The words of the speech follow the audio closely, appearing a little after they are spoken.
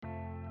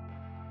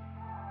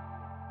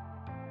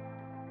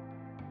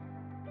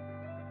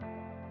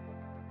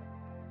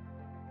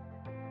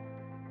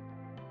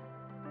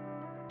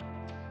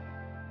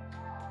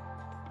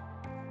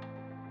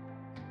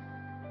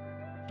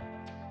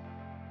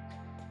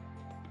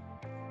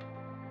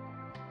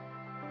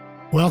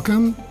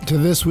Welcome to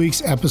this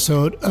week's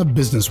episode of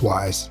Business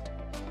Wise.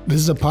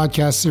 This is a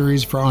podcast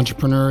series for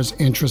entrepreneurs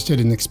interested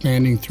in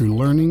expanding through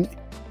learning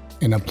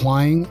and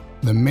applying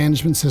the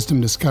management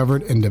system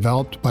discovered and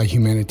developed by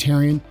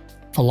humanitarian,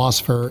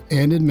 philosopher,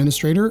 and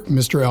administrator,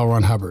 Mr. L.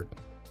 Ron Hubbard.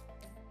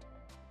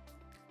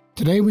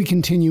 Today we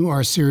continue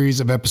our series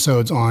of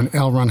episodes on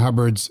L. Ron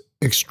Hubbard's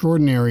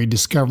extraordinary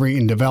discovery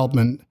and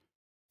development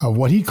of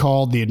what he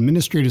called the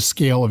administrative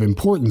scale of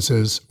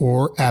importances,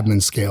 or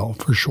admin scale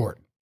for short.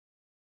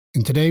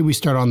 And today we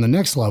start on the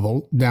next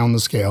level down the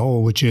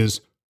scale, which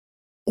is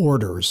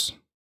orders.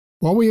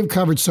 What we have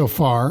covered so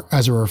far,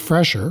 as a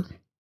refresher,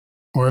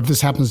 or if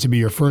this happens to be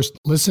your first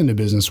listen to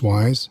Business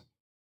Wise,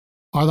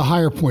 are the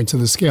higher points of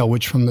the scale,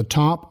 which from the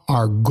top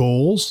are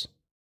goals,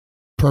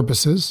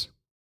 purposes,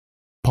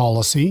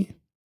 policy,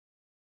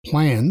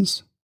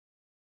 plans,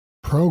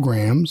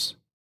 programs,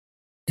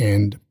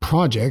 and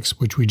projects,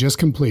 which we just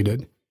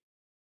completed.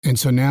 And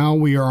so now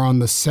we are on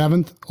the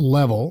seventh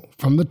level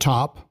from the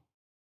top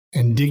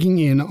and digging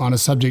in on a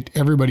subject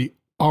everybody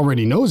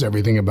already knows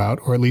everything about,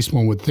 or at least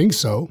one would think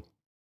so.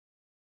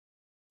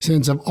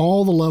 Since of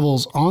all the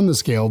levels on the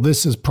scale,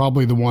 this is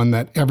probably the one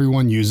that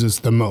everyone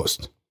uses the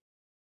most,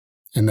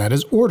 and that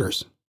is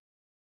orders.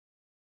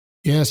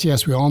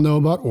 Yes, we all know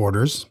about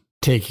orders,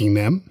 taking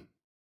them,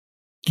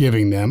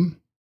 giving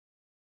them,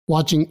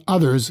 watching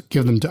others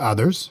give them to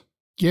others,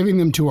 giving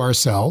them to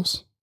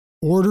ourselves.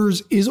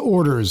 Orders is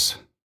orders,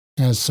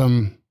 as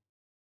some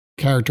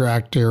character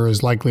actor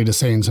is likely to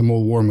say in some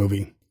old war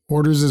movie.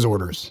 Orders is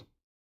orders.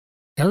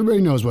 Everybody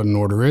knows what an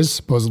order is,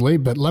 supposedly,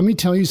 but let me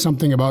tell you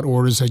something about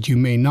orders that you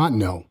may not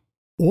know.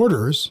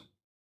 Orders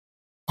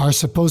are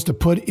supposed to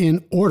put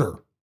in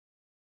order.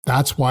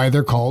 That's why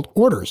they're called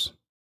orders.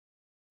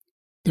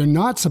 They're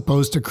not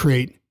supposed to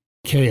create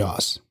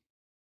chaos.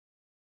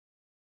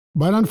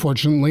 But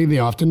unfortunately, they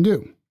often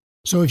do.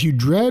 So if you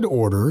dread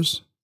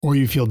orders, or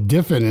you feel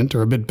diffident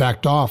or a bit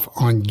backed off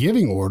on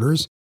giving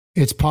orders,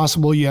 it's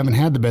possible you haven't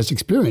had the best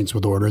experience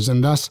with orders,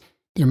 and thus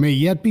there may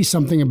yet be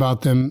something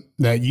about them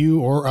that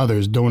you or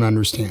others don't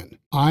understand.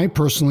 I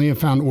personally have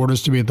found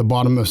orders to be at the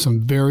bottom of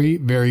some very,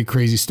 very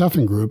crazy stuff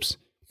in groups,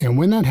 and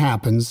when that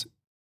happens,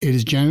 it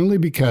is generally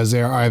because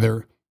they are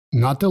either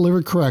not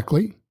delivered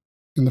correctly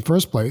in the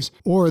first place,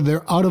 or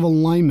they're out of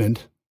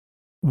alignment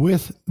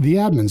with the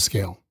admin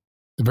scale,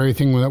 the very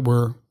thing that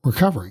we're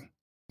covering.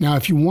 Now,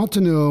 if you want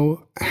to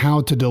know how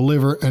to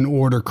deliver an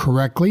order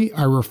correctly,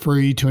 I refer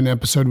you to an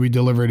episode we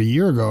delivered a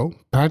year ago,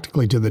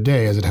 practically to the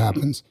day as it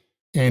happens,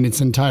 and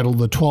it's entitled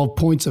The 12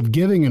 Points of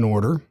Giving an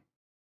Order.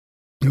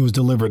 It was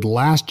delivered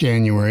last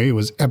January. It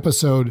was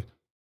episode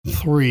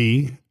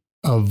 3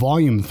 of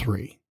volume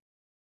 3.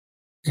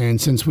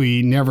 And since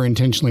we never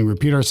intentionally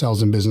repeat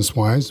ourselves in Business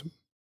Wise,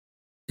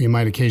 we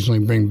might occasionally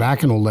bring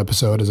back an old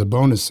episode as a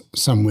bonus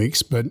some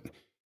weeks, but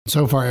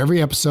so far,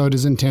 every episode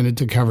is intended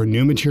to cover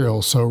new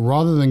material, so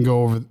rather than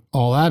go over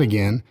all that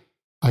again,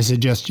 I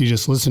suggest you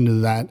just listen to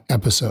that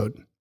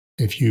episode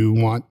if you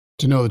want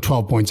to know the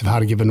 12 points of how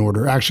to give an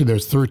order. Actually,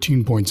 there's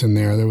 13 points in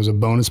there. There was a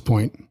bonus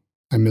point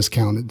I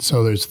miscounted,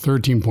 so there's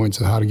 13 points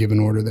of how to give an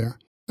order there.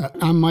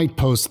 I might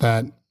post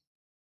that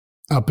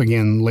up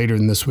again later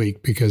in this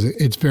week because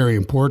it's very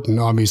important,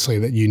 obviously,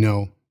 that you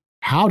know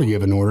how to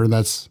give an order.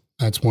 That's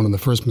one of the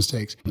first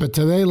mistakes. But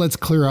today, let's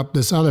clear up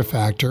this other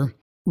factor,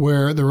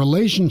 where the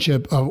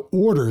relationship of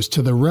orders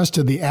to the rest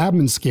of the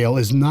admin scale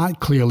is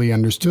not clearly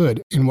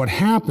understood. And what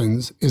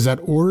happens is that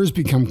orders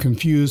become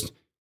confused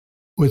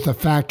with a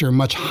factor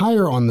much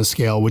higher on the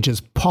scale, which is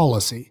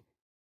policy.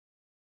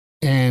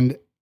 And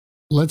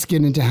let's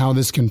get into how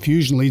this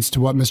confusion leads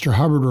to what Mr.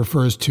 Hubbard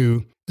refers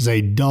to as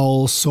a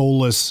dull,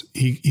 soulless,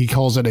 he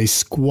calls it a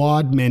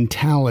squad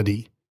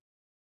mentality,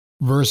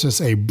 versus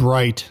a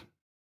bright,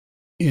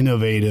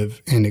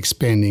 innovative, and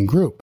expanding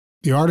group.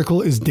 The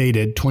article is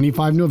dated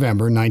 25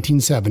 November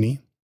 1970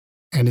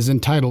 and is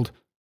entitled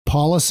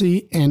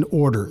Policy and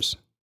Orders.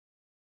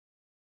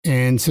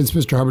 And since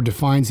Mr. Hubbard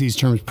defines these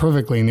terms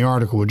perfectly in the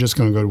article, we're just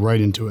going to go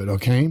right into it,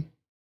 okay?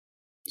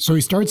 So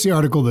he starts the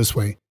article this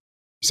way.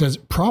 He says,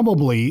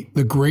 probably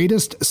the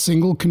greatest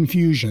single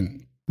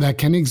confusion that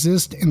can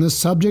exist in the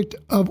subject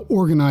of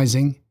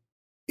organizing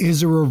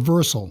is a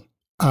reversal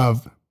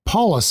of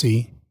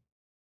policy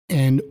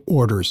and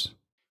orders.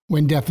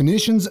 When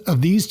definitions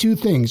of these two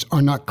things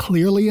are not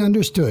clearly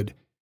understood,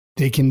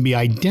 they can be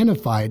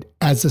identified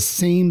as the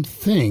same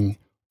thing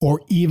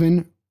or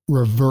even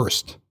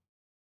reversed.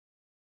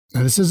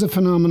 Now, this is a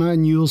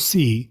phenomenon you'll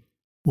see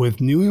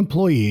with new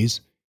employees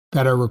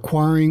that are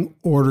requiring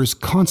orders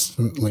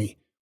constantly.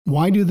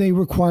 Why do they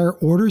require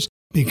orders?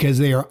 Because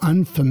they are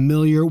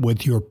unfamiliar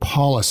with your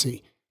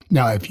policy.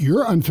 Now, if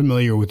you're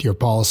unfamiliar with your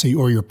policy,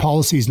 or your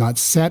policy is not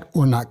set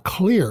or not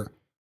clear,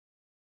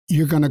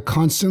 you're going to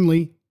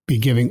constantly be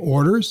giving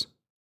orders,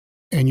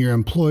 and your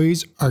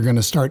employees are going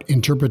to start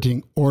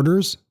interpreting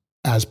orders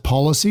as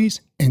policies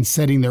and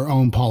setting their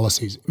own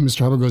policies.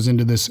 Mr. Hubbard goes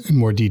into this in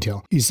more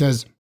detail. He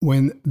says,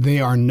 When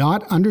they are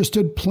not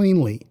understood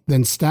plainly,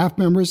 then staff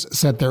members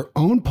set their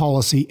own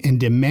policy and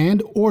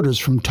demand orders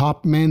from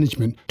top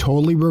management,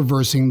 totally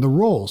reversing the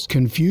roles.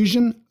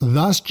 Confusion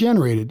thus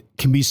generated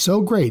can be so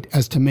great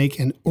as to make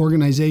an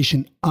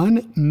organization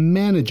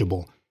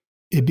unmanageable.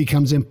 It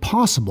becomes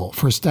impossible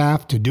for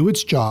staff to do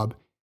its job,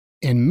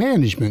 and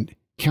management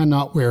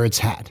cannot wear its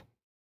hat.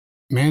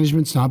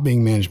 Management's not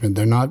being management.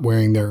 They're not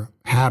wearing their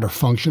hat or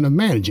function of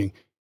managing.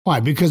 Why?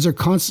 Because they're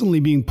constantly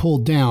being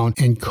pulled down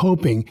and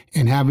coping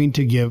and having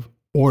to give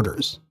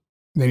orders.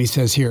 Then he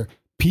says here,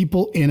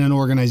 people in an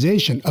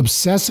organization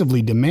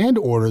obsessively demand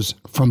orders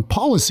from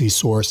policy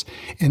source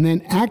and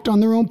then act on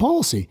their own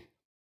policy.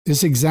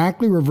 This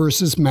exactly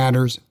reverses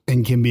matters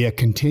and can be a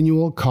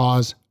continual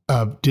cause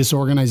of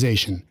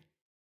disorganization.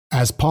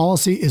 As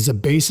policy is a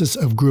basis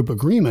of group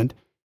agreement,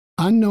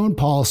 unknown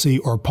policy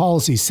or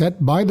policy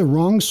set by the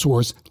wrong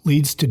source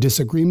leads to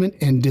disagreement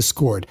and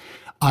discord.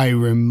 I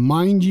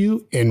remind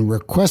you and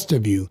request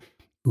of you,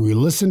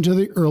 re-listen to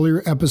the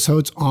earlier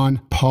episodes on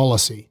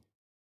policy.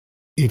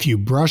 If you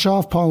brush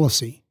off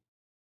policy,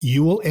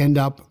 you will end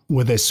up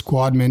with a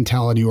squad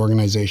mentality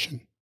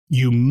organization.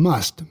 You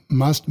must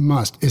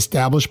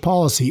establish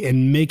policy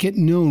and make it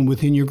known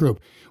within your group.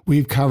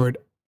 We've covered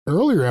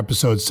earlier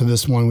episodes to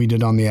this one we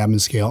did on the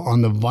admin scale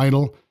on the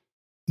vital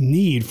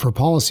need for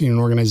policy in an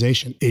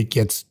organization. It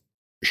gets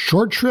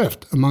short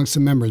shrift amongst the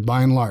members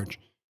by and large.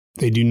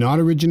 They do not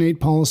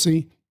originate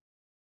policy,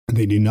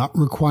 they do not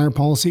require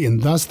policy,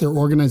 and thus their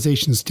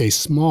organizations stay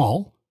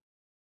small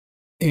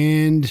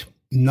and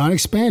not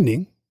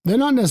expanding. They're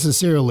not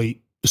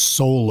necessarily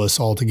soulless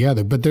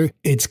altogether, but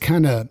it's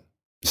kind of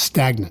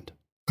stagnant,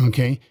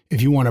 okay?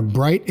 If you want a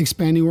bright,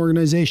 expanding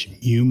organization,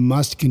 you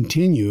must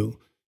continue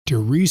to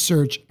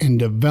research and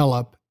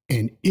develop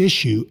and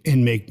issue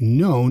and make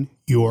known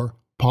your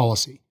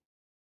policy.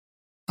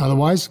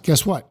 Otherwise,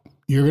 guess what?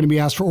 You're going to be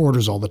asked for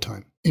orders all the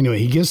time. Anyway,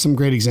 he gives some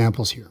great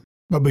examples here.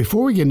 But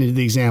before we get into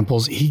the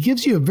examples, he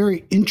gives you a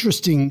very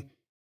interesting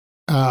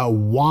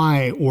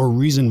why or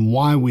reason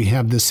why we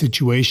have this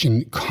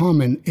situation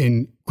common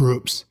in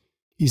groups.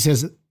 He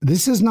says,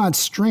 this is not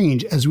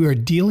strange as we are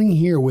dealing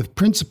here with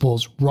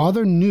principles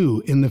rather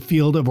new in the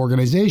field of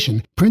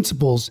organization,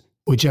 principles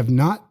which have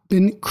not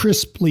been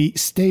crisply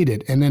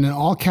stated. And then in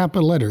all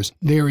capital letters,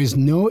 there is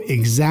no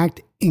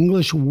exact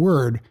English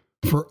word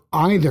for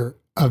either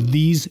of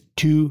these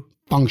two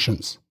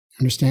functions.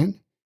 Understand?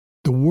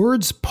 The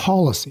words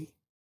policy,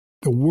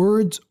 the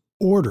words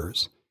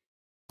orders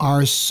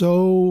are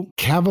so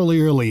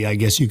cavalierly, I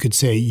guess you could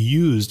say,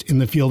 used in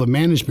the field of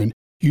management.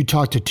 You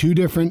talk to two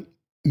different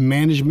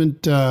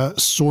management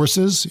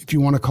sources, if you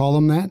want to call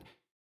them that,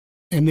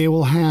 and they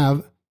will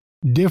have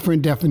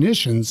different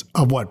definitions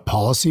of what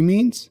policy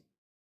means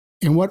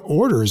and what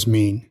orders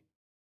mean.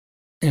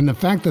 And the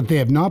fact that they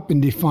have not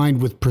been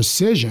defined with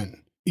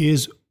precision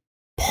is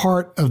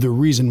part of the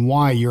reason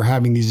why you're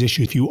having these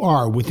issues you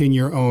are within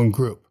your own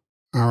group.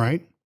 All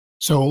right?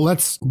 So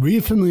let's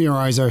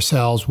refamiliarize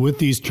ourselves with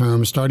these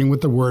terms, starting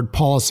with the word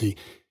policy.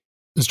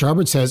 Mr.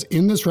 Hubbard says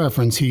in this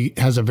reference, he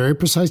has a very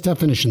precise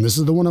definition. This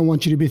is the one I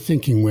want you to be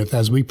thinking with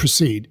as we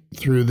proceed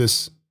through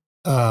this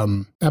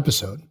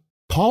episode.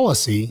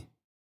 Policy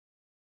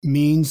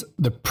means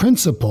the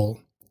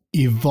principle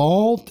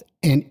evolved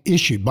and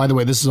issued. By the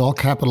way, this is all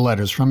capital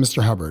letters from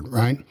Mr. Hubbard,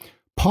 right?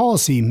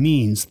 Policy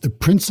means the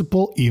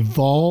principle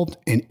evolved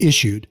and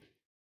issued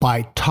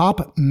by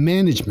top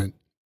management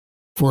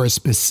for a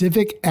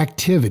specific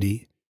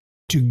activity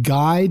to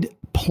guide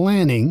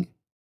planning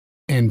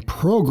and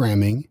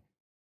programming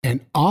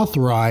and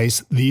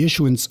authorize the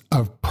issuance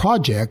of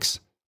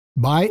projects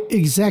by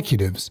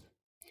executives,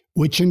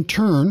 which in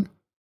turn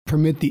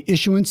permit the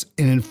issuance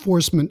and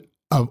enforcement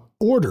of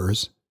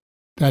orders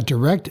that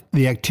direct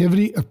the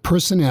activity of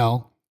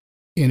personnel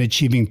in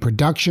achieving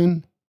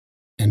production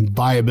and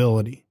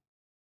viability.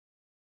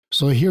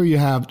 So here you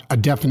have a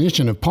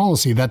definition of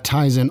policy that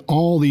ties in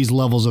all these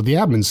levels of the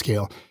admin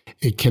scale.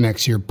 It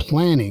connects your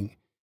planning,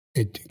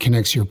 it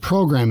connects your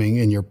programming,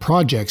 and your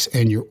projects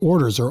and your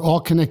orders are all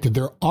connected.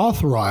 They're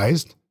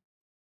authorized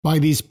by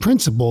these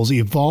principles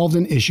evolved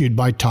and issued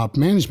by top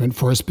management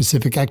for a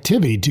specific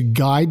activity to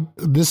guide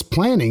this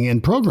planning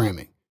and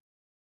programming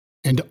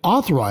and to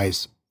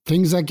authorize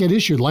things that get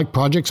issued like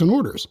projects and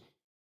orders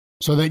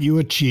so that you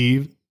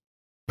achieve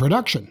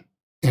production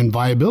and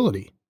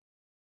viability.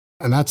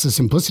 And that's the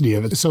simplicity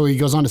of it. So he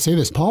goes on to say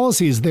this.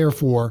 Policy is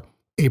therefore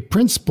a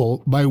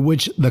principle by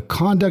which the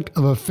conduct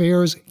of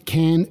affairs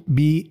can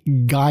be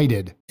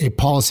guided. A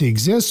policy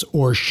exists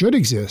or should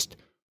exist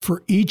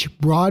for each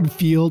broad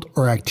field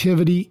or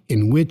activity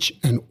in which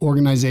an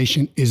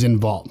organization is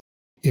involved.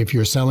 If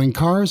you're selling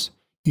cars,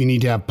 you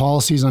need to have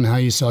policies on how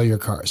you sell your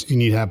cars. You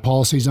need to have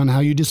policies on how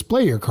you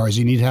display your cars.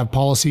 You need to have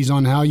policies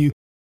on how you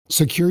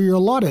secure your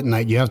lot at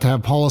night. You have to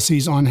have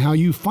policies on how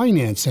you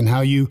finance and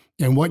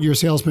what your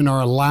salesmen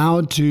are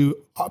allowed to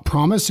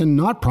promise and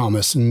not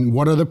promise, and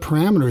what are the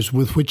parameters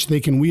with which they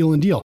can wheel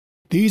and deal.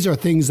 These are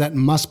things that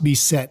must be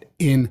set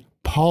in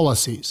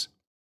policies.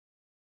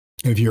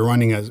 If you're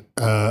running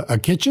a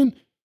kitchen,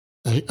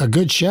 a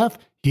good chef,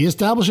 He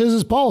establishes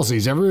his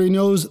policies. Everybody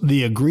knows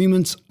the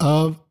agreements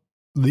of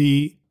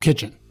the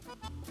kitchen.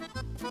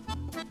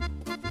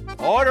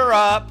 Order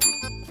up.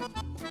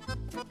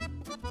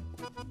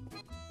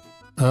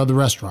 The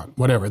restaurant,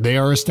 whatever. They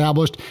are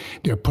established,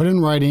 they're put in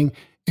writing,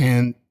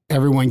 and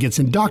everyone gets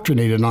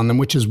indoctrinated on them,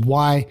 which is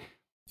why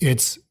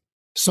it's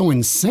so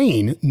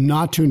insane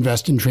not to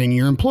invest in training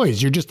your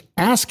employees. You're just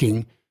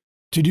asking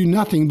to do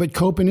nothing but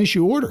cope and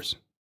issue orders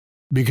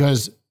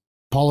because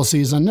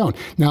policy is unknown.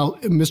 Now,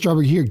 Mr.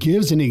 Hubbard here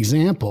gives an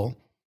example,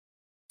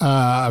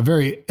 a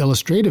very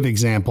illustrative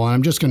example, and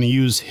I'm just going to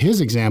use his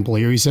example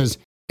here. He says,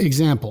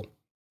 example,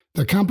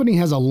 the company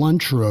has a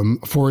lunchroom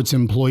for its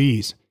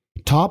employees.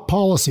 Top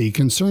policy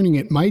concerning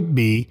it might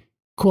be,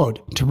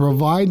 quote, to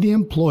provide the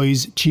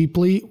employees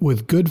cheaply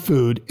with good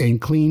food and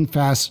clean,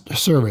 fast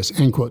service,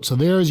 end quote. So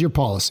there's your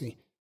policy.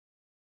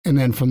 And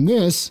then from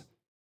this,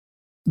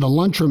 the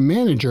lunchroom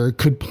manager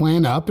could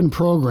plan up and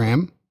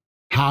program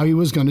how he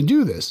was going to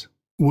do this.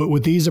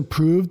 With these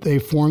approved, they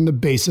form the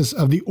basis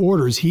of the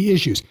orders he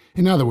issues.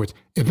 In other words,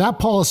 if that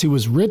policy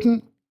was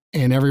written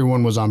and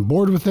everyone was on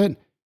board with it,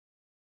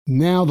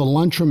 now the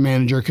lunchroom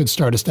manager could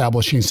start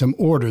establishing some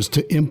orders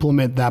to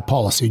implement that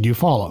policy. Do you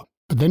follow?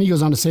 But then he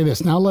goes on to say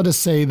this. Now let us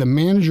say the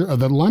manager of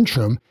the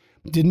lunchroom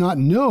did not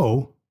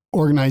know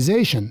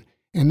organization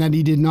and that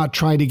he did not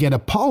try to get a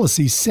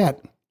policy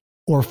set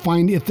or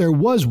find if there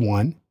was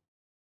one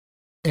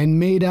and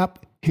made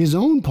up his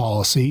own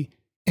policy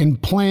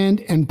and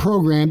planned and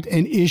programmed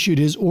and issued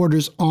his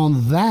orders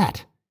on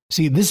that.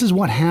 See, this is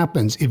what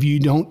happens if you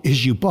don't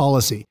issue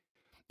policy.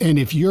 And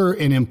if you're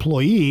an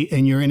employee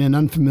and you're in an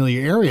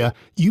unfamiliar area,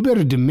 you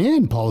better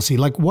demand policy.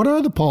 Like, what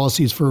are the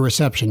policies for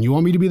reception? You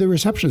want me to be the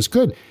receptionist?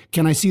 Good.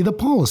 Can I see the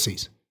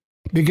policies?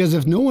 Because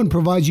if no one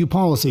provides you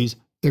policies,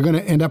 they're going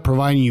to end up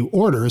providing you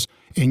orders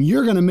and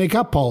you're going to make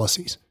up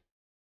policies.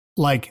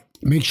 Like,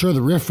 make sure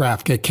the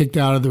riffraff get kicked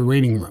out of the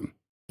waiting room.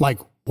 Like,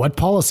 what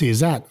policy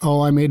is that?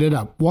 Oh, I made it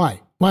up.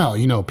 Why?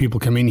 Well, people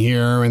come in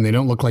here and they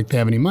don't look like they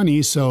have any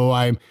money, so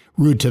I'm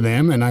rude to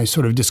them and I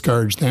sort of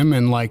discourage them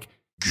and like,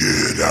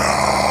 get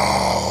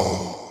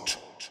out.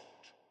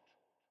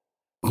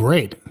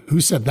 Great. Who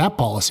set that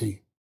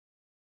policy?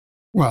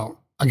 Well,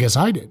 I guess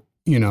I did.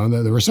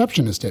 The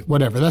receptionist did.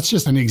 Whatever. That's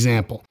just an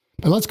example.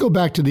 But let's go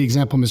back to the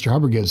example Mr.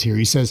 Hubbard gives here.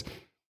 He says,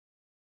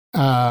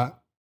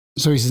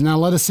 now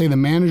let us say the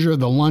manager of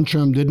the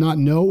lunchroom did not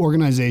know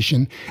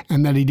organization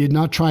and that he did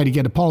not try to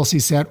get a policy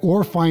set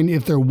or find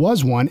if there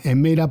was one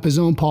and made up his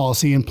own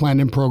policy and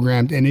planned and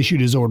programmed and issued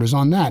his orders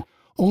on that.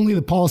 Only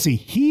the policy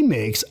he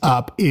makes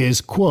up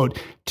is,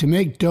 quote, to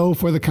make dough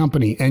for the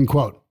company, end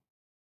quote.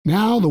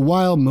 Now the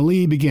wild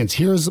melee begins.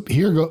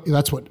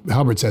 That's what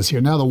Hubbard says here.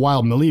 Now the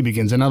wild melee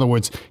begins. In other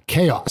words,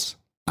 chaos.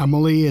 A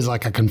melee is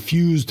like a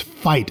confused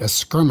fight, a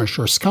skirmish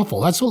or scuffle.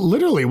 That's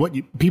literally what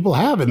people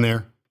have in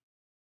their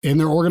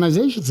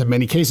organizations in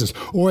many cases.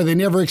 Or they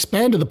never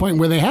expand to the point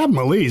where they have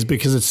melees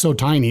because it's so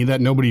tiny that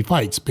nobody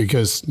fights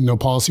because no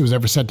policy was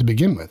ever set to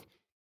begin with.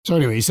 So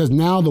anyway, he says,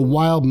 now the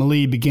wild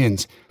melee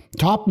begins.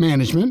 Top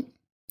management,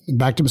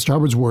 back to Mr.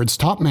 Hubbard's words,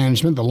 top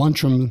management, the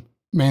lunchroom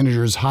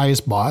manager's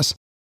highest boss,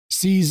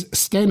 sees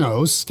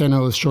steno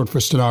is short for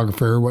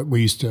stenographer, what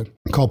we used to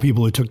call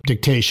people who took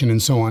dictation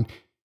and so on,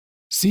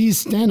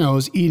 sees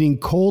stenos eating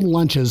cold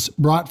lunches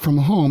brought from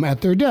home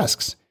at their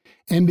desks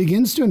and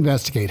begins to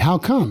investigate. How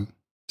come?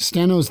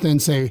 Stenos then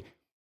say,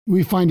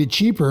 we find it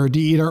cheaper to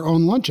eat our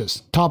own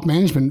lunches. Top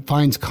management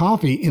finds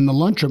coffee in the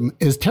lunchroom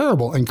is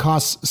terrible and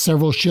costs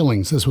several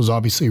shillings. This was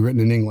obviously written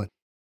in England.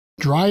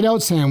 Dried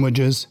out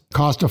sandwiches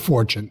cost a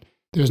fortune.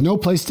 There's no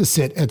place to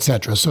sit,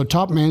 etc. So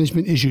top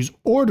management issues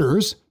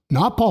orders,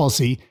 not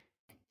policy,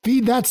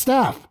 feed that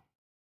staff.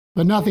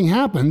 But nothing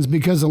happens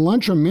because the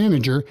lunchroom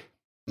manager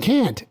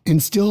can't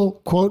and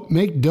still, quote,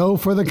 make dough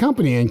for the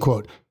company, end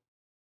quote.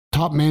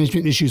 Top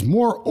management issues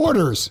more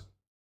orders.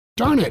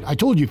 Darn it, I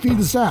told you, feed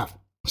the staff.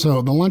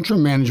 So the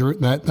lunchroom manager,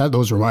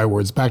 those are my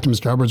words, back to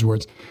Mr. Hubbard's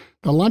words.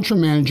 The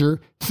lunchroom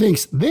manager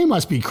thinks they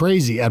must be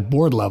crazy at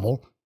board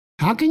level.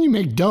 How can you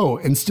make dough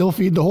and still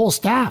feed the whole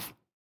staff?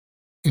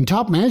 And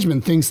top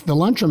management thinks the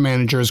lunchroom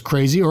manager is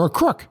crazy or a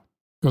crook.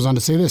 Goes on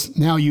to say this.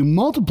 Now you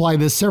multiply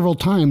this several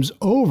times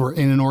over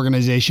in an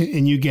organization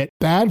and you get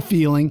bad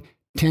feeling,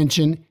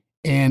 tension,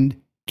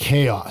 and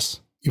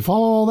chaos. You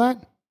follow all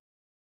that?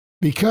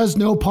 Because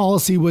no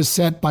policy was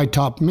set by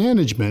top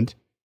management,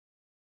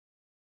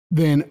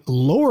 then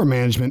lower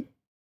management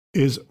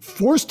is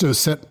forced to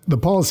set the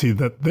policy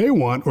that they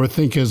want or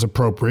think is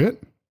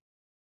appropriate,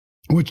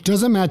 which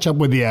doesn't match up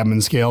with the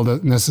admin scale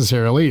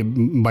necessarily.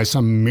 By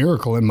some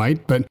miracle it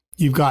might, but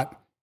you've got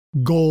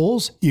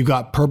goals, you've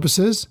got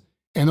purposes,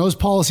 and those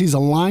policies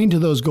align to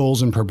those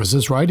goals and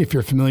purposes, right? If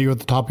you're familiar with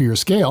the top of your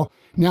scale.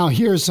 Now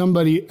here's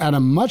somebody at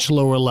a much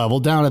lower level,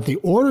 down at the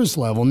orders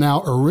level,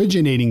 now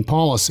originating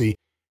policy.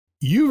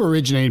 You've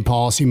originated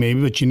policy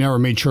maybe, but you never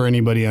made sure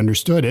anybody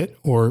understood it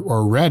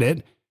or read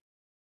it,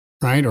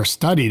 right? Or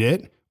studied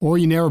it, or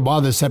you never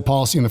bothered to set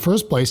policy in the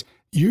first place.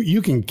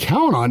 You can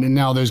count on it.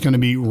 Now there's going to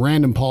be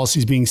random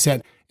policies being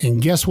set. And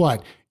guess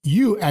what?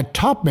 you at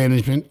top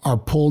management are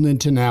pulled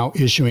into now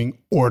issuing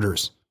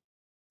orders,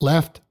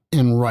 left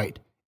and right.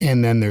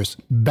 And then there's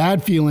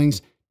bad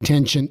feelings,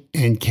 tension,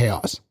 and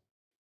chaos.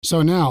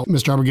 So now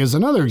Mr. Hubbard gives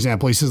another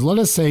example. He says, let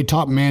us say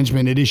top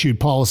management had issued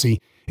policy,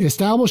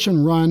 establish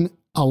and run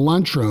a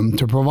lunchroom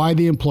to provide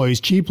the employees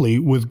cheaply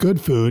with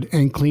good food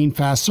and clean,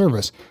 fast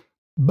service.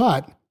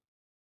 But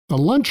the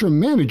lunchroom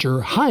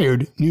manager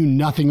hired knew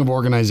nothing of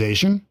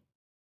organization,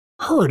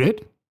 heard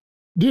it,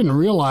 didn't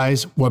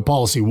realize what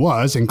policy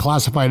was, and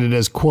classified it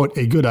as, quote,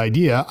 a good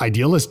idea,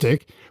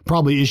 idealistic,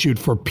 probably issued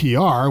for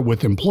PR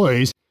with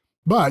employees.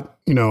 But,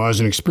 as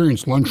an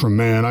experienced lunchroom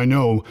man, I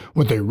know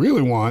what they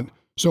really want,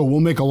 so we'll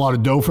make a lot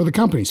of dough for the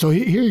company. So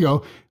here you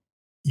go.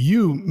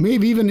 You may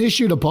have even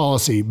issued a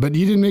policy, but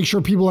you didn't make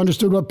sure people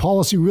understood what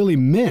policy really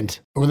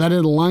meant or that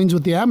it aligns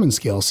with the admin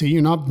scale. See,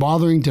 you're not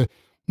bothering to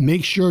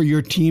make sure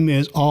your team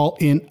is all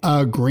in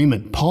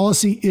agreement.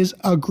 Policy is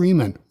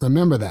agreement.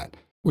 Remember that.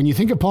 When you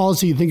think of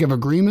policy, you think of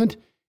agreement.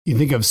 You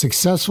think of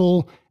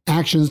successful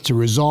actions to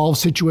resolve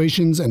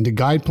situations and to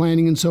guide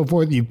planning and so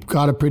forth. You've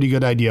got a pretty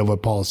good idea of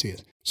what policy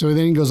is. So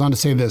then he goes on to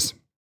say this.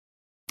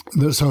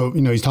 So,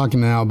 he's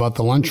talking now about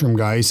the lunchroom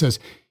guy. He says,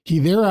 he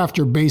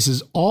thereafter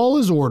bases all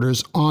his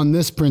orders on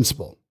this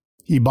principle.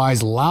 He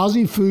buys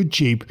lousy food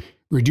cheap,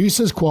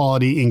 reduces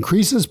quality,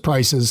 increases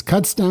prices,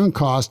 cuts down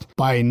cost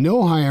by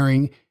no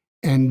hiring,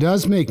 and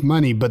does make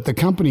money, but the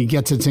company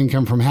gets its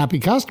income from happy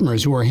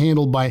customers who are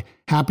handled by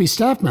happy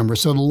staff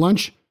members. So the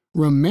lunchroom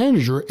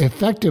manager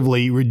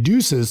effectively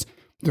reduces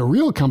the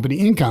real company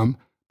income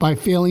by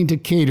failing to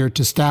cater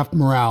to staff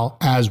morale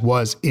as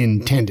was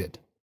intended.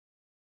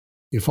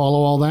 You follow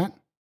all that?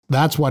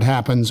 That's what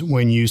happens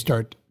when you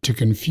start to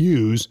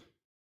confuse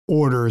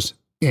orders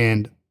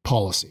and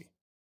policy.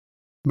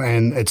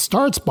 And it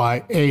starts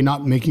by, A,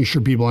 not making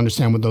sure people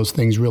understand what those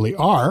things really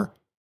are,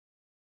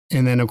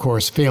 and then, of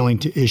course, failing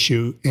to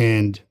issue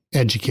and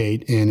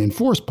educate and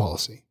enforce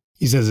policy.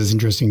 He says this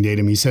interesting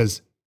datum. He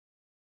says,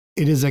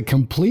 it is a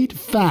complete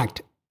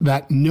fact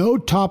that no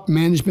top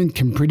management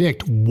can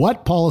predict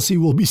what policy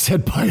will be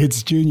set by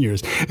its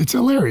juniors. It's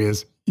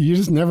hilarious. You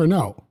just never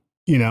know,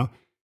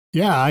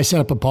 Yeah, I set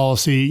up a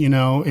policy,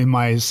 in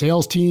my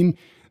sales team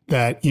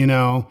that,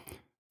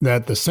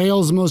 that the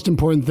sales is the most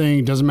important thing.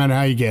 It doesn't matter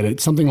how you get it.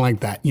 Something like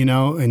that,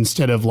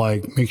 instead of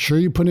like, make sure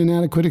you put in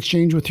adequate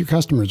exchange with your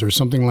customers or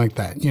something like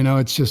that.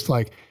 It's just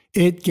like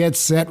it gets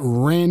set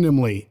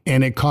randomly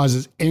and it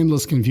causes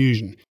endless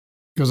confusion.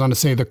 It goes on to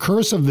say, the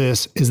curse of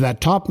this is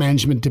that top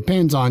management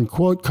depends on,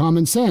 quote,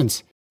 common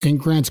sense and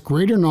grants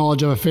greater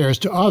knowledge of affairs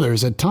to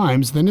others at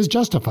times than is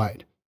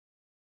justified.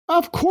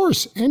 Of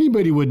course,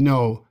 anybody would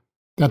know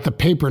that the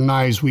paper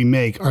knives we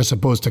make are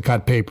supposed to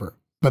cut paper.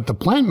 But the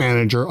plant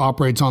manager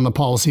operates on the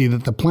policy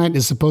that the plant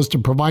is supposed to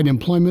provide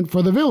employment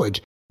for the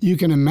village. You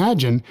can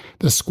imagine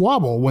the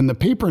squabble when the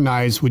paper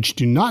knives which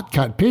do not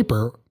cut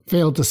paper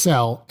fail to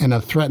sell and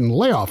a threatened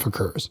layoff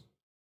occurs.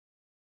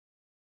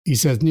 He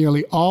says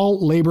nearly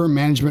all labor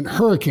management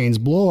hurricanes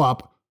blow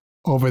up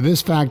over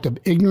this fact of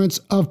ignorance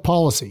of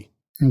policy.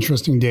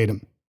 Interesting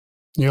datum.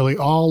 Nearly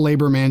all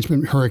labor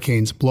management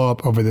hurricanes blow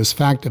up over this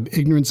fact of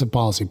ignorance of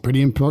policy.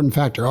 Pretty important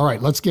factor. All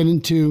right, let's get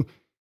into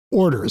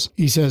orders.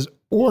 He says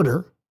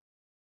order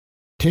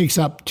takes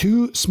up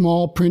 2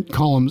 small print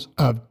columns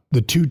of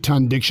the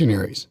 2-ton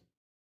dictionaries.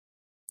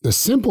 The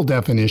simple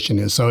definition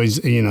is, so he's,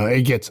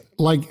 it gets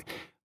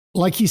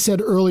like he said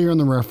earlier in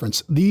the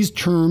reference, these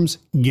terms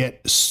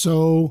get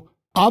so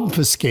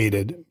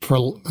obfuscated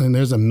and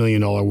there's $1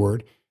 million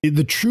word.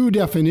 The true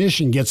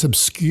definition gets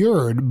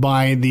obscured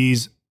by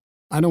these,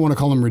 I don't want to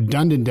call them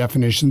redundant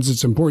definitions.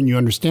 It's important you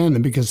understand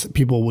them because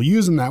people will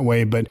use them that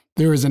way, but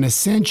there is an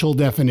essential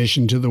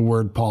definition to the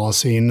word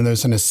policy, and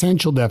there's an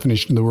essential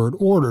definition to the word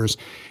orders.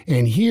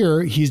 And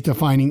here he's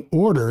defining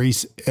order.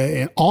 He's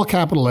in all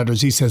capital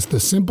letters. He says the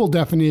simple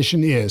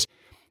definition is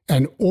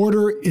an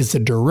order is a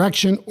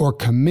direction or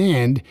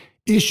command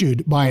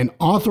issued by an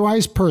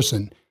authorized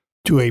person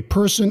to a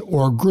person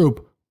or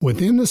group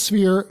within the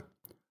sphere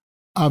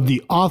of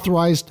the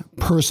authorized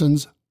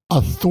person's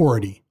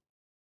authority.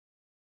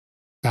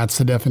 That's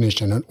the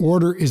definition. An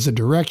order is a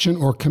direction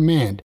or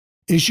command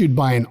issued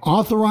by an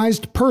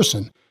authorized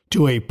person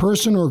to a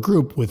person or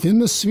group within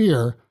the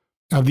sphere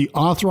of the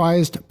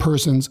authorized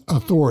person's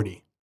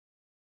authority.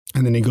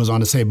 And then he goes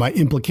on to say, by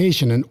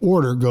implication, an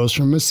order goes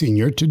from a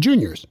senior to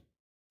juniors.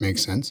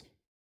 Makes sense.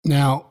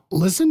 Now,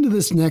 listen to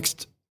this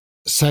next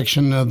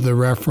section of the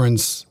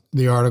reference,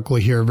 the article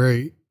here,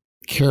 very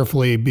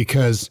carefully,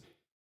 because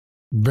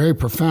very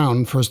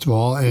profound, first of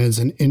all,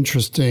 and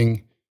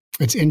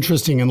it's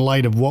interesting in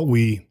light of what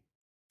we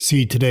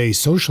see today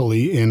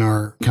socially in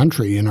our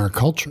country, in our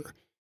culture.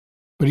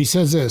 But he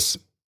says this.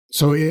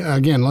 So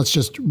again, let's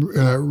just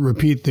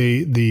repeat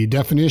the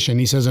definition.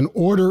 He says an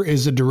order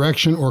is a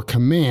direction or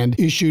command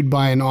issued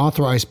by an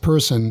authorized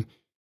person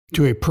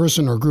to a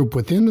person or group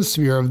within the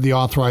sphere of the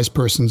authorized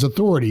person's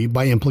authority.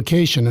 By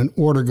implication, an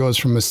order goes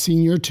from a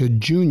senior to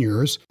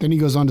juniors. Then he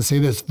goes on to say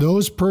this: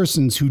 those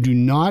persons who do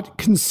not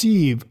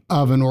conceive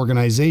of an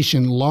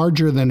organization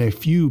larger than a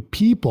few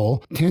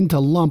people tend to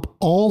lump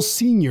all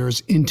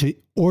seniors into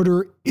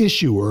order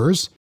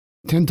issuers,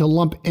 tend to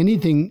lump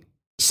anything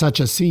such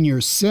a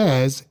senior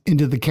says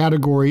into the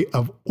category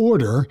of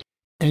order,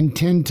 and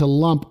tend to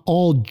lump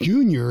all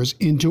juniors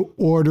into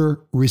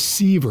order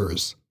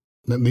receivers.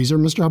 These are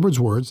Mr. Hubbard's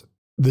words.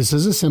 This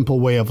is a simple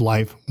way of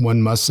life,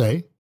 one must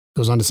say.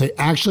 Goes on to say,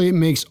 actually, it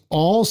makes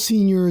all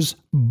seniors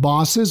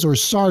bosses or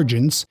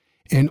sergeants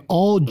and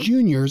all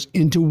juniors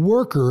into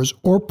workers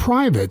or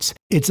privates.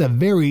 It's a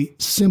very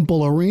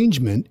simple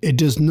arrangement. It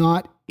does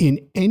not in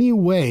any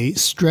way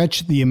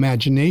stretch the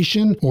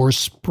imagination or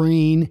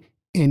sprain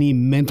any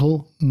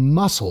mental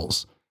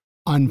muscles.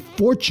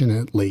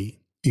 Unfortunately,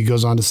 he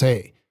goes on to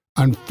say,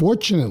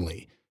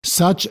 unfortunately,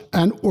 such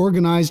an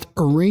organized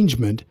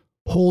arrangement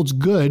holds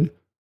good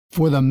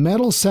for the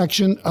metal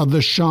section of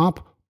the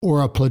shop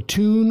or a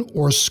platoon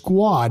or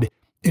squad.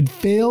 It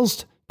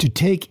fails to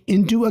take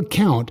into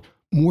account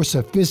more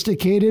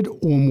sophisticated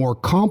or more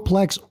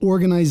complex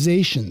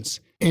organizations,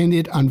 and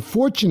it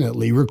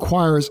unfortunately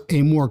requires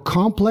a more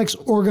complex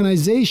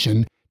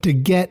organization to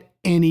get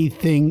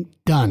anything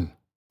done.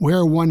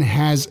 Where one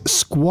has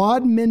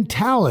squad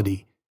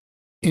mentality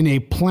in a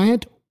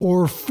plant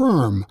or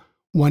firm,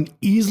 one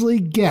easily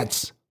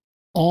gets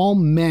all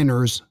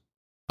manners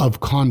of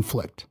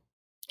conflict.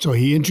 So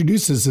he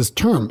introduces this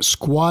term,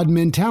 squad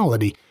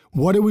mentality.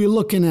 What are we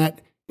looking at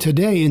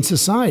today in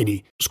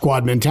society?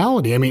 Squad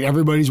mentality. I mean,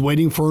 everybody's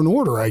waiting for an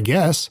order, I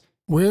guess.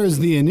 Where is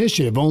the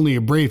initiative? Only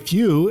a brave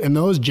few, and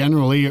those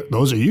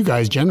are you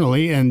guys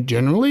generally. And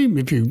generally,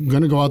 if you're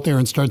going to go out there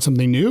and start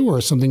something new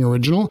or something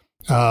original,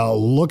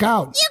 look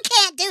out. You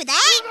can't do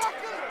that!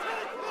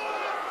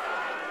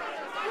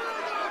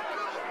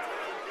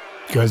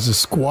 Because the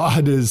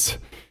squad is,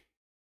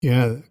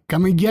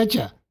 come and get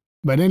you.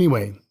 But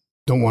anyway,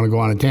 don't want to go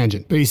on a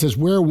tangent. But he says,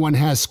 where one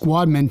has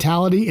squad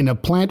mentality in a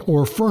plant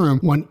or firm,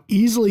 one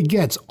easily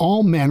gets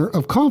all manner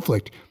of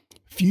conflict.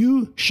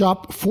 Few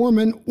shop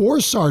foremen or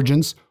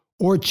sergeants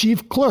or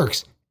chief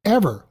clerks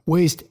ever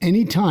waste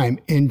any time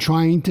in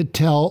trying to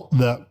tell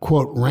the,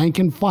 quote, rank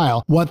and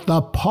file what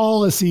the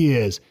policy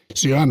is.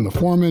 See, I'm the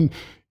foreman.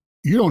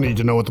 You don't need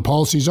to know what the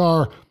policies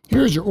are.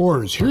 Here's your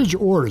orders. Here's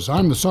your orders.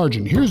 I'm the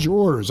sergeant. Here's your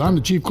orders. I'm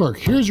the chief clerk.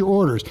 Here's your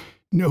orders.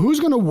 Now, who's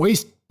going to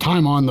waste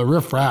time on the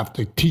riffraff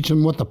to teach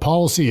them what the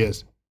policy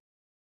is?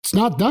 It's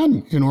not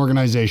done in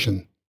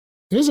organization,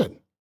 is it?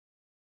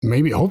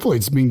 Maybe, hopefully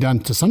it's being done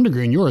to some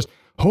degree in yours.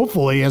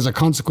 Hopefully, as a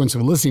consequence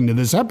of listening to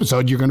this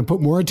episode, you're going to put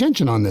more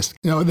attention on this.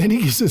 Then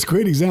he gives this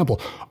great example.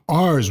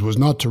 Ours was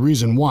not to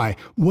reason why,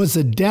 was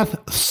the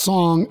death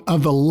song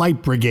of the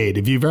Light Brigade.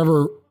 If you've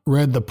ever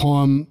read the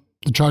poem,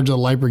 The Charge of the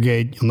Light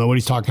Brigade, you'll know what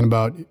he's talking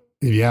about.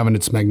 If you haven't,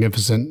 it's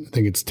magnificent. I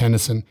think it's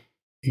Tennyson.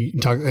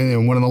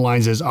 And one of the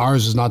lines is,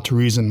 ours is not to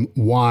reason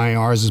why,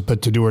 ours is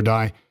but to do or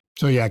die.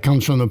 So yeah, it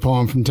comes from the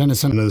poem from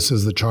Tennyson. And this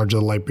is the Charge of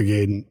the Light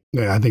Brigade. And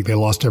I think they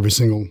lost every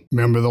single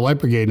member of the Light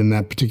Brigade in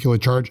that particular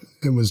charge.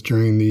 It was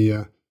during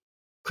the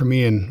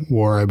Crimean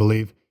War, I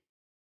believe.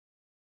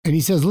 And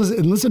he says,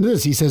 listen to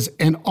this. He says,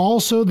 and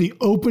also the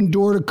open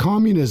door to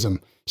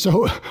communism.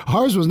 So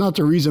ours was not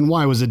the reason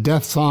why, it was a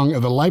death song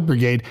of the Light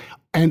Brigade,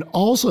 and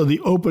also the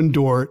open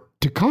door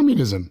to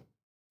communism.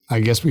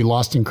 I guess we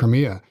lost in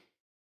Crimea.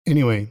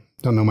 Anyway,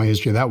 don't know my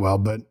history that well,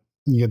 but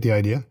you get the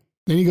idea.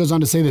 Then he goes on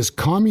to say this: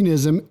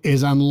 communism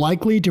is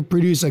unlikely to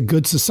produce a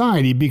good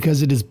society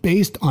because it is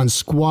based on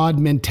squad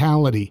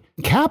mentality.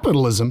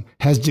 Capitalism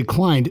has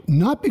declined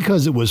not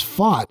because it was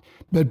fought,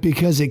 but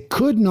because it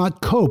could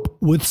not cope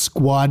with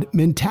squad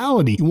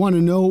mentality. You want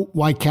to know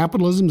why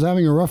capitalism's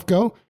having a rough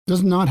go?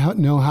 Does not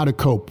know how to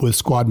cope with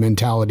squad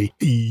mentality.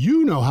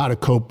 You know how to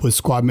cope with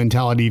squad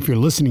mentality if you're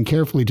listening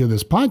carefully to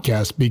this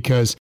podcast,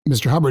 because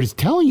Mr. Hubbard is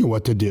telling you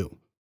what to do.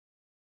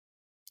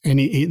 And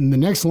he, in the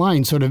next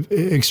line, sort of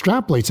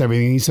extrapolates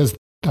everything. He says,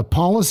 the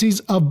policies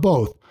of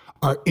both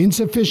are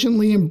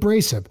insufficiently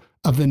embracive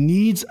of the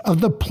needs of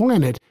the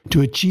planet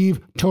to achieve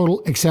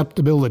total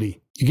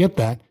acceptability. You get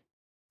that?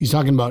 He's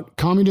talking about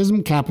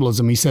communism,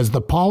 capitalism. He says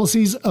the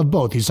policies of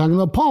both. He's talking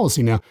about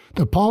policy now.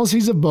 The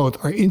policies of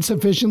both are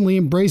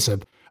insufficiently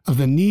embracive of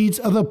the needs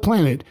of the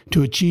planet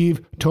to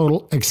achieve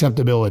total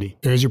acceptability.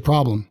 There's your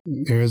problem.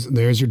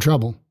 There's your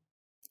trouble.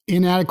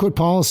 Inadequate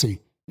policy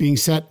being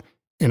set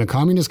in a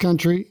communist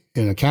country,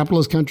 in a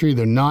capitalist country.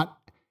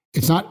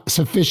 It's not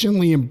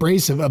sufficiently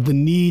embracive of the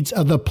needs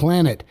of the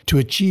planet to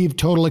achieve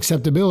total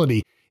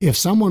acceptability. If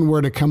someone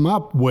were to come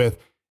up with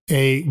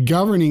a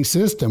governing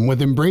system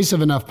with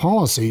embracive enough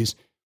policies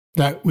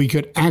that we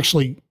could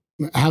actually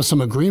have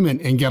some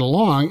agreement and get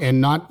along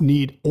and not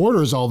need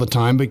orders all the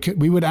time, but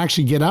we would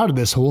actually get out of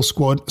this whole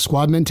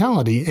squad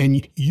mentality.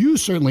 And you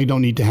certainly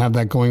don't need to have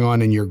that going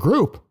on in your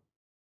group,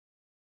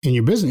 in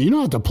your business. You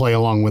don't have to play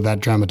along with that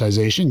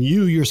dramatization.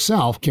 You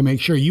yourself can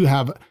make sure you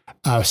have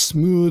a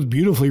smooth,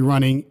 beautifully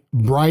running,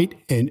 bright,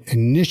 and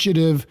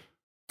initiative,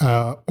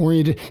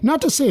 oriented.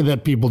 Not to say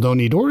that people don't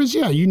need orders.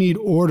 Yeah, you need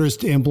orders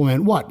to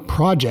implement what?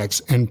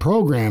 Projects and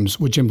programs,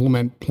 which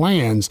implement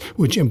plans,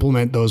 which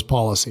implement those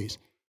policies.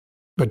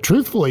 But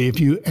truthfully, if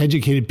you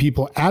educated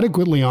people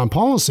adequately on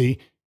policy,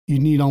 you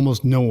need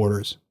almost no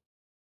orders.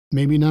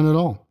 Maybe none at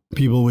all.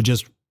 People would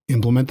just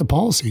implement the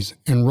policies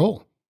and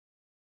roll.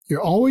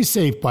 You're always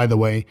safe, by the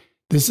way.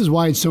 This is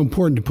why it's so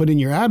important to put in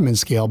your admin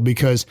scale,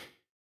 because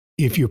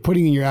if you're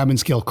putting in your admin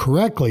scale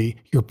correctly,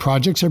 your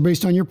projects are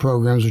based on your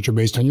programs, which are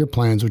based on your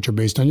plans, which are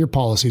based on your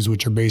policies,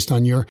 which are based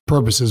on your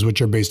purposes,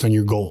 which are based on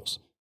your goals.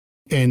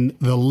 And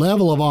the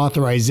level of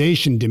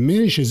authorization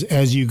diminishes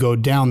as you go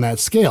down that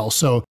scale.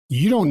 So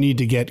you don't need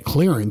to get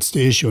clearance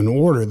to issue an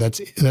order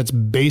that's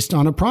based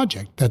on a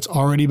project that's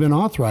already been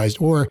authorized.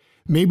 Or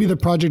maybe the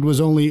project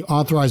was only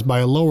authorized by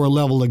a lower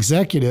level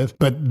executive,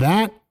 but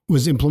that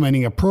was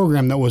implementing a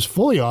program that was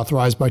fully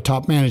authorized by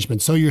top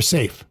management. So you're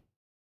safe.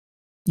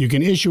 You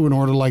can issue an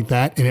order like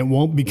that and it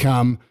won't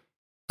become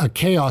a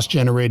chaos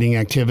generating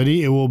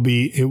activity. It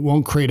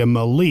won't create a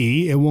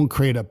melee. It won't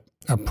create a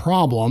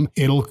problem.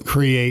 It'll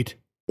create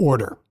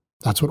order.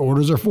 That's what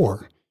orders are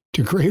for,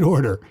 to create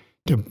order,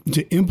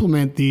 to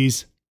implement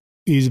these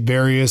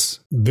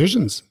various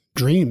visions,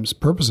 dreams,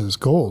 purposes,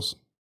 goals,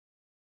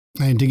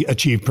 and to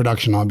achieve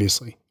production,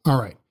 obviously. All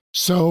right.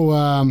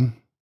 So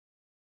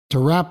to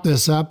wrap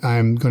this up,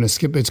 I'm going to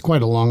skip. It's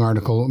quite a long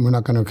article. We're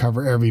not going to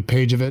cover every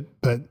page of it,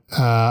 but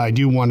I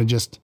do want to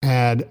just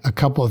add a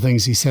couple of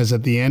things he says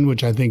at the end,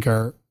 which I think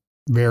are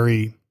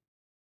very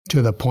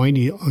to the point.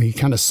 He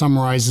kind of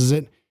summarizes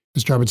it.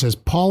 Mr. Hubbard says,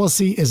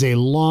 policy is a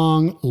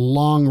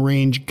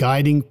long-range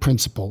guiding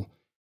principle.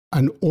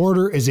 An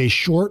order is a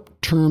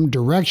short-term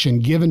direction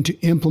given to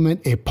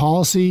implement a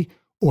policy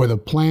or the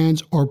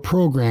plans or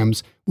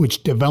programs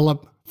which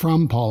develop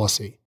from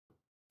policy.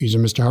 These are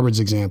Mr.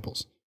 Hubbard's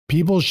examples.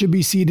 People should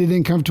be seated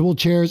in comfortable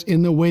chairs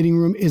in the waiting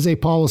room is a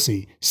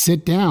policy.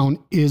 Sit down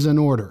is an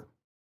order.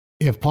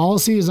 If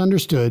policy is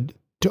understood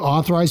to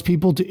authorize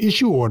people to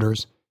issue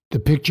orders, the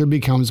picture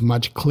becomes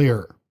much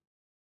clearer.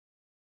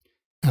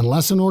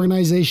 Unless an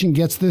organization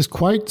gets this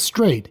quite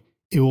straight,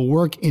 it will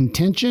work in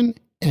tension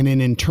and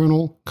in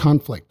internal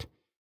conflict.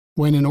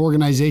 When an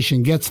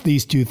organization gets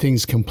these two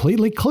things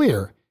completely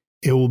clear,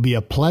 it will be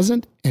a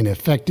pleasant and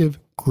effective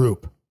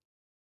group.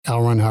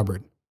 L. Ron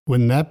Hubbard.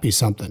 Wouldn't that be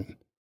something?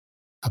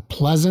 A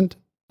pleasant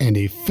and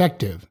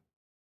effective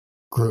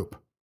group.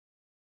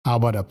 How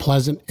about a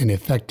pleasant and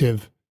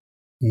effective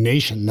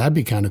nation? That'd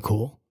be kind of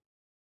cool.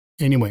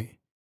 Anyway,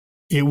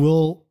 it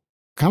will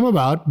come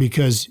about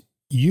because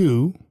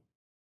you,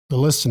 the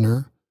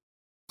listener,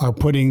 are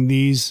putting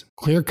these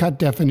clear-cut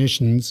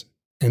definitions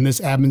and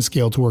this admin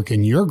scale to work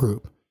in your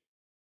group.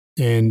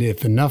 And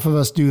if enough of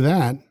us do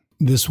that,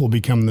 this will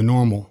become the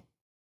normal.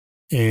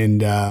 And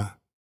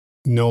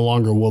no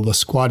longer will the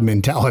squad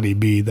mentality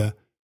be the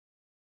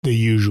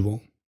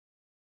usual.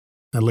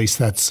 At least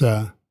that's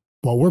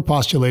what we're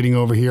postulating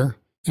over here.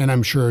 And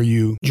I'm sure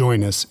you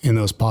join us in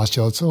those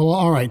postulates. So,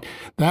 all right,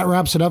 that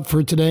wraps it up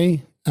for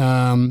today.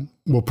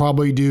 We'll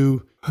probably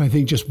do, I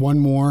think, just one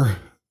more.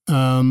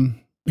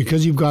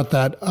 Because you've got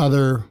that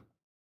other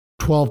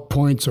 12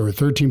 points or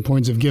 13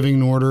 points of giving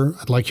an order,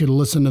 I'd like you to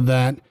listen to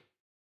that.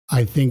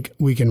 I think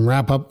we can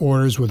wrap up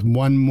orders with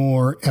one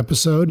more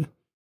episode.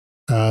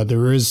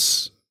 There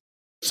is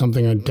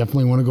something I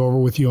definitely want to go over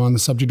with you on the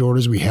subject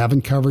orders we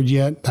haven't covered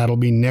yet. That'll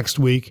be next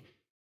week.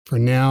 For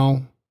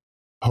now,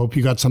 hope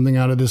you got something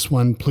out of this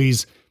one.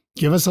 Please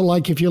give us a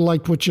like if you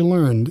liked what you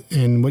learned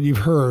and what you've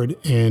heard,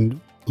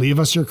 and leave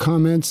us your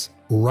comments.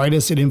 Write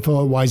us at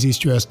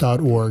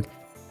info@wiseeastus.org.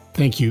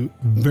 Thank you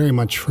very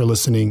much for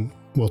listening.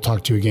 We'll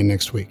talk to you again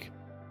next week.